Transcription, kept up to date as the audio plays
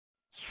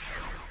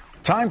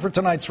Time for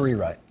tonight's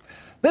rewrite.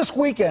 This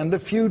weekend, a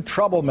few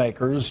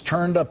troublemakers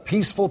turned a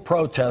peaceful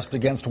protest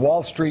against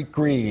Wall Street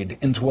greed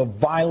into a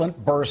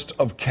violent burst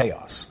of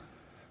chaos.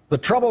 The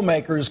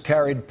troublemakers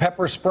carried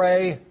pepper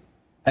spray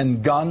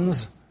and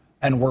guns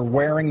and were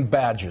wearing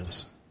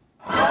badges.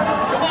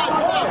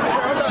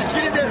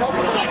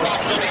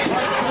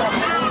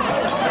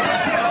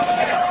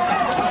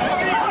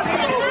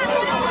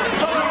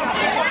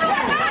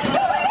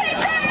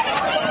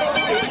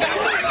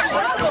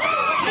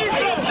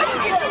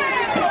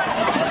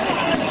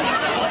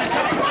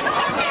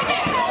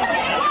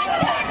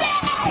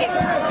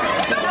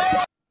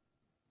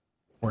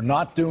 We're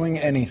not doing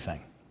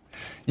anything.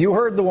 You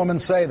heard the woman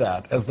say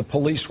that as the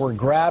police were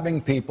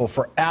grabbing people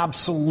for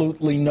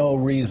absolutely no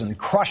reason,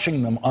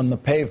 crushing them on the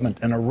pavement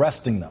and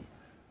arresting them.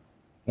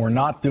 We're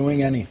not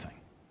doing anything.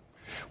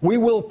 We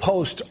will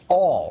post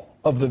all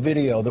of the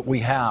video that we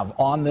have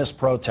on this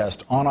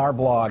protest on our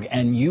blog,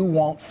 and you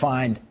won't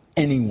find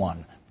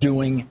anyone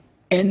doing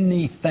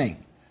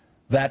anything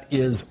that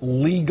is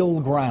legal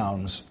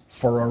grounds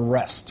for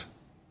arrest.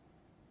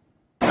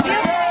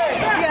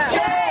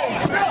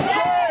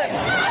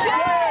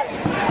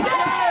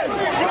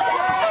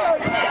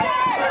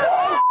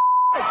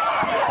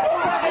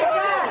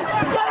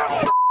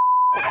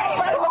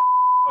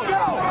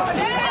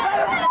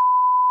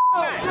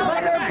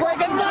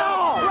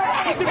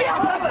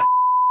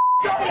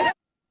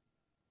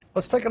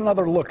 Let's take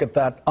another look at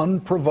that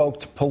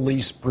unprovoked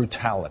police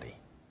brutality.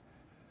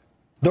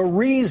 The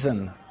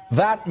reason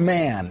that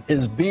man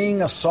is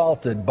being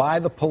assaulted by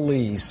the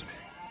police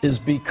is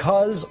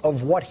because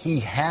of what he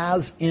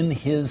has in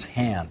his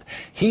hand.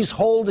 He's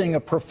holding a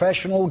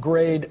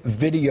professional-grade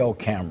video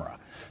camera.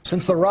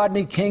 Since the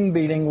Rodney King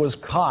beating was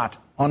caught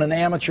on an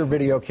amateur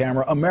video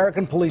camera,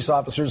 American police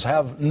officers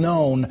have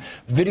known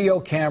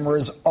video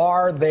cameras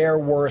are their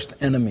worst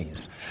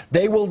enemies.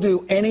 They will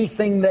do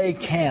anything they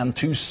can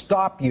to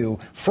stop you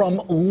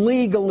from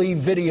legally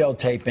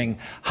videotaping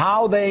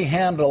how they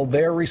handle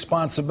their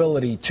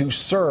responsibility to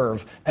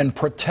serve and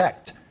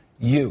protect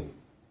you.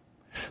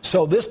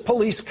 So this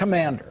police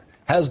commander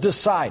has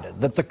decided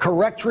that the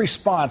correct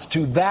response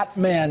to that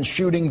man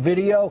shooting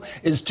video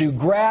is to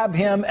grab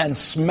him and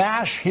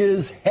smash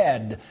his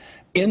head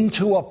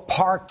into a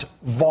parked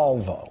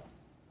Volvo.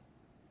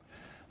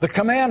 The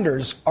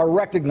commanders are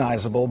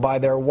recognizable by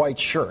their white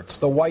shirts.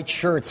 The white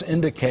shirts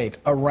indicate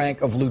a rank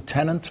of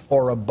lieutenant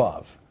or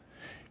above.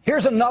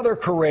 Here's another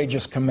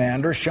courageous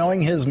commander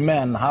showing his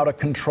men how to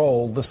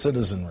control the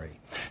citizenry.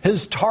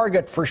 His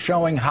target for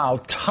showing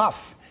how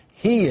tough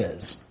he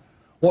is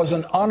was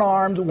an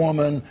unarmed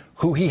woman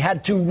who he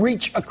had to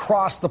reach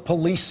across the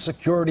police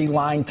security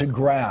line to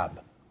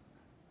grab.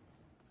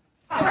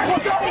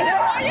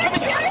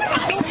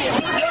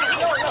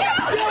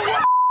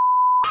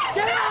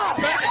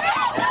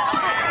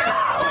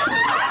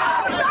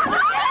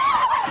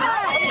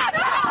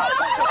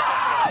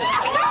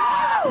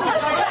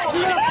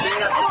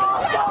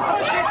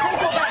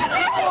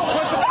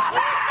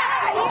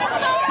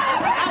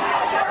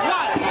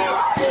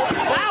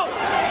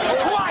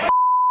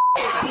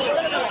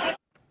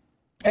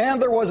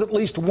 And there was at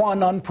least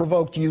one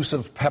unprovoked use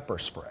of pepper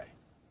spray.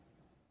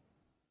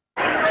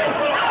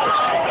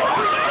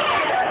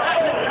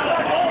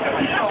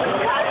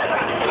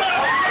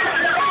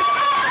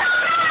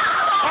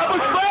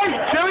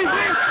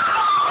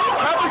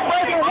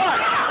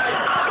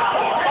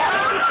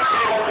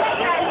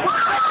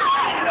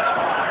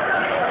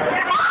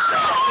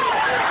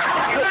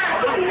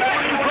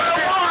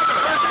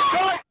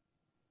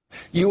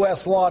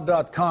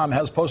 USLaw.com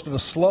has posted a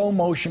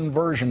slow-motion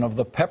version of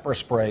the pepper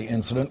spray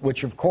incident,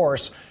 which, of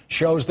course,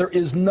 shows there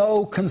is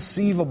no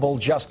conceivable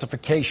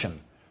justification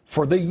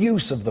for the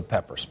use of the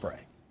pepper spray.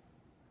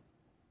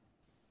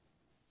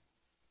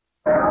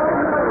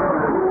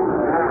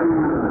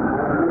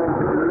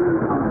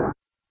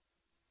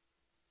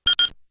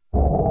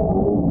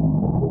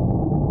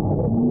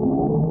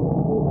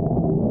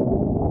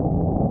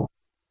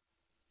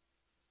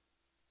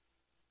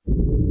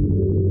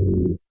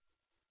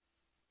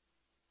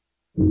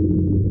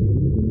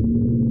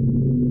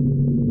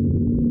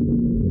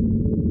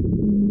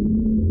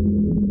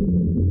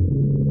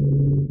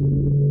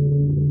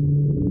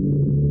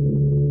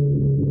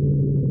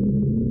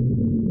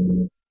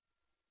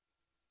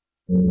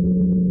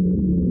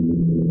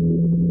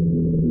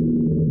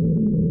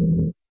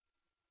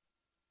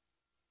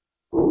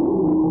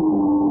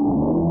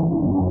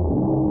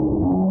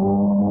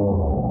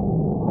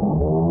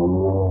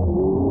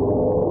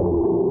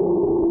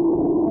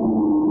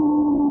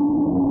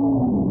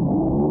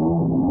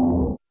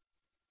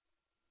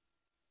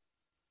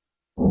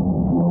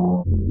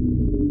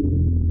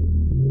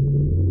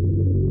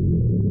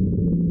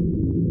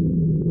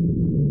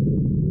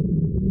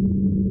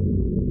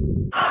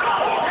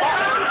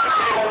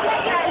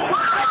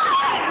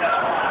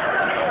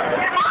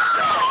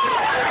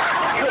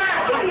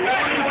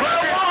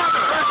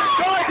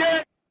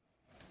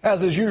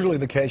 As is usually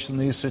the case in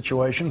these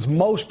situations,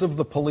 most of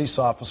the police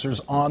officers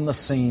on the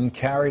scene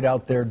carried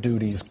out their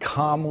duties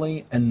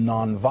calmly and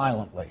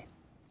nonviolently,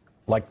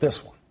 like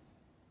this one.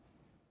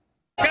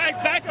 Guys,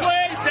 back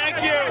please, thank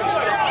you.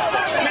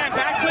 Man,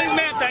 back please,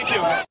 man, thank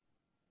you.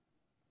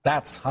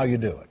 That's how you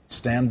do it.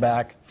 Stand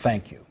back,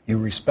 thank you. You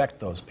respect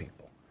those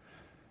people.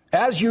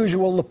 As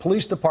usual, the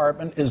police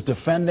department is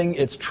defending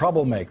its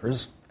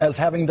troublemakers as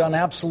having done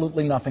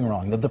absolutely nothing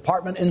wrong. The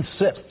department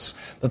insists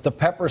that the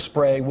pepper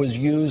spray was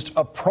used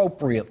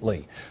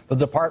appropriately. The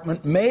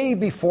department may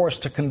be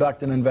forced to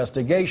conduct an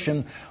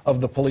investigation of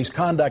the police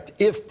conduct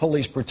if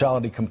police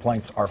brutality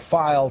complaints are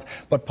filed,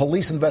 but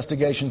police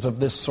investigations of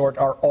this sort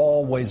are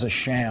always a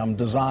sham,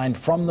 designed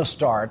from the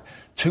start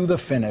to the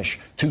finish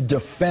to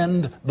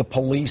defend the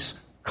police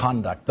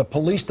conduct. The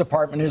police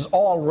department is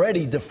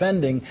already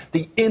defending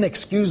the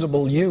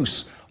inexcusable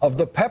use of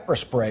the pepper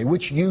spray,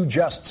 which you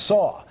just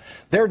saw.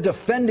 They're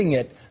defending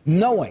it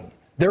knowing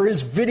there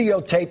is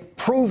videotape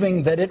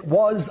proving that it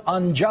was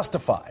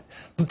unjustified.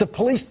 But the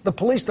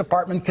police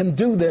department can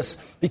do this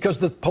because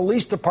the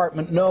police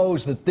department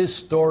knows that this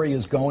story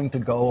is going to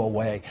go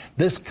away.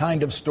 This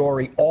kind of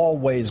story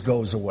always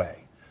goes away.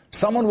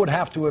 Someone would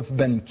have to have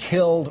been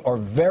killed or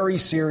very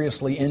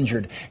seriously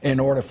injured in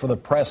order for the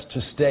press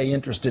to stay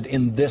interested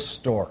in this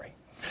story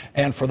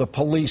and for the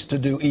police to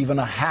do even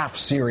a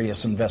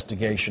half-serious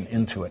investigation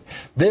into it.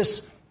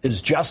 This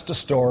is just a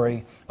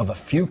story of a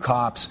few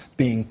cops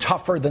being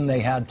tougher than they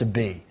had to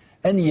be,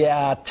 and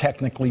yeah,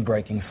 technically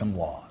breaking some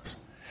laws.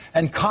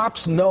 And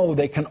cops know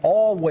they can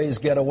always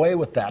get away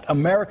with that.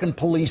 American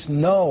police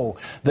know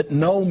that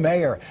no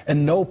mayor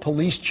and no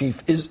police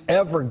chief is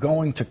ever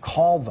going to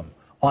call them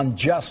on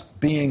just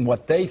being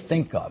what they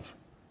think of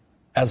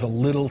as a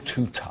little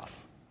too tough.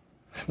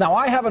 Now,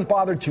 I haven't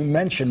bothered to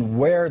mention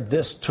where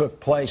this took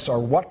place or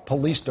what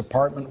police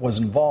department was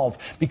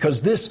involved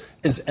because this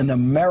is an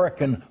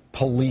American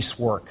police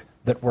work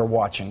that we're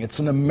watching. It's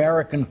an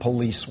American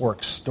police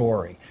work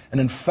story. And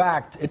in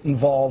fact, it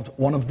involved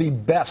one of the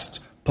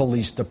best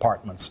police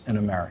departments in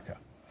America.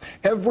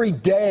 Every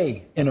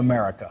day in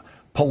America,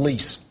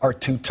 police are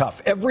too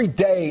tough. Every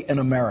day in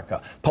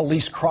America,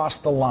 police cross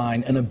the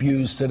line and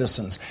abuse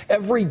citizens.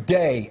 Every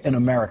day in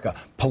America,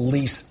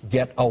 police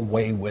get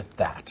away with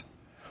that.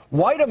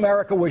 White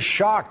America was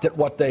shocked at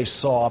what they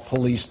saw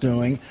police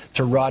doing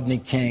to Rodney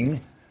King.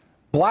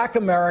 Black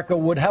America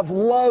would have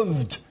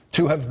loved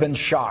to have been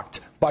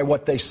shocked by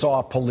what they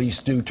saw police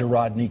do to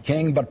Rodney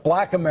King, but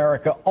black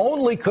America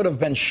only could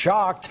have been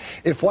shocked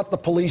if what the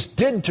police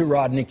did to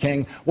Rodney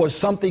King was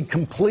something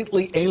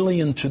completely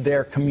alien to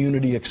their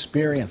community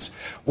experience,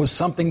 was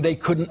something they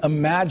couldn't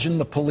imagine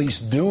the police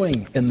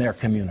doing in their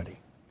community.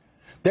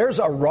 There's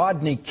a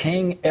Rodney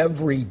King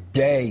every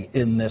day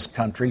in this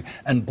country,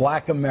 and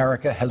black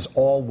America has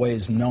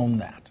always known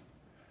that.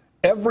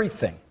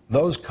 Everything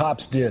those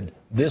cops did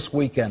this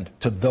weekend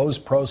to those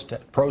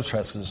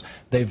protesters,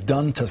 they've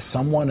done to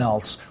someone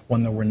else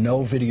when there were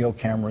no video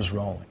cameras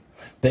rolling.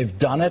 They've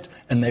done it,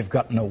 and they've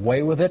gotten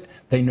away with it.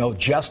 They know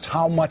just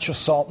how much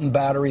assault and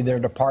battery their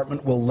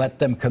department will let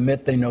them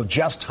commit. They know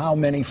just how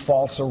many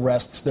false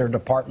arrests their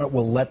department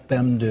will let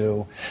them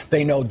do.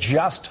 They know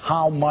just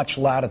how much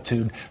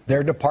latitude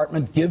their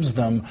department gives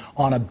them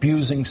on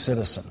abusing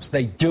citizens.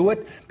 They do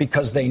it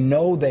because they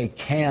know they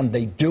can.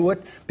 They do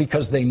it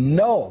because they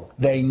know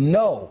they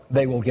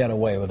will get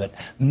away with it.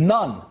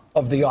 None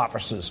of the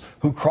officers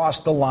who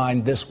crossed the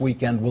line this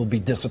weekend will be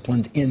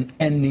disciplined in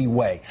any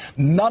way.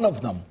 None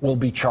of them will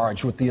be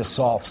charged with the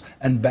assaults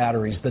and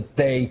batteries that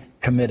they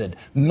committed.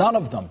 None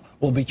of them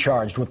will be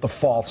charged with the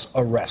false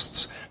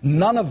arrests.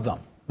 None of them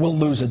will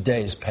lose a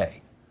day's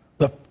pay.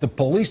 The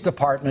police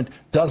department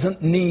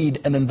doesn't need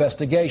an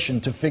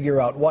investigation to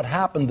figure out what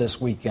happened this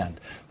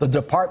weekend. The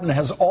department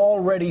has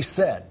already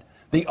said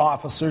the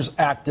officers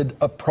acted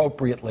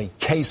appropriately.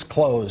 Case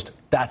closed.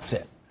 That's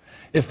it.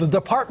 If the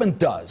department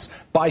does,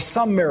 by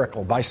some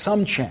miracle, by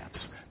some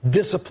chance,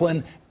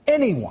 discipline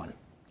anyone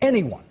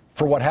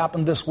for what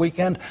happened this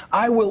weekend,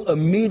 I will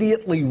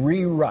immediately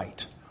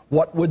rewrite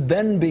what would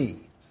then be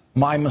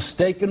my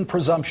mistaken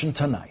presumption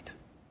tonight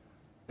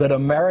that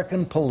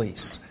American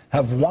police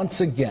have once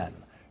again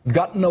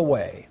gotten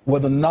away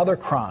with another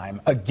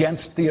crime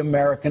against the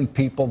American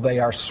people they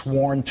are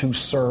sworn to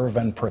serve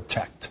and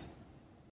protect.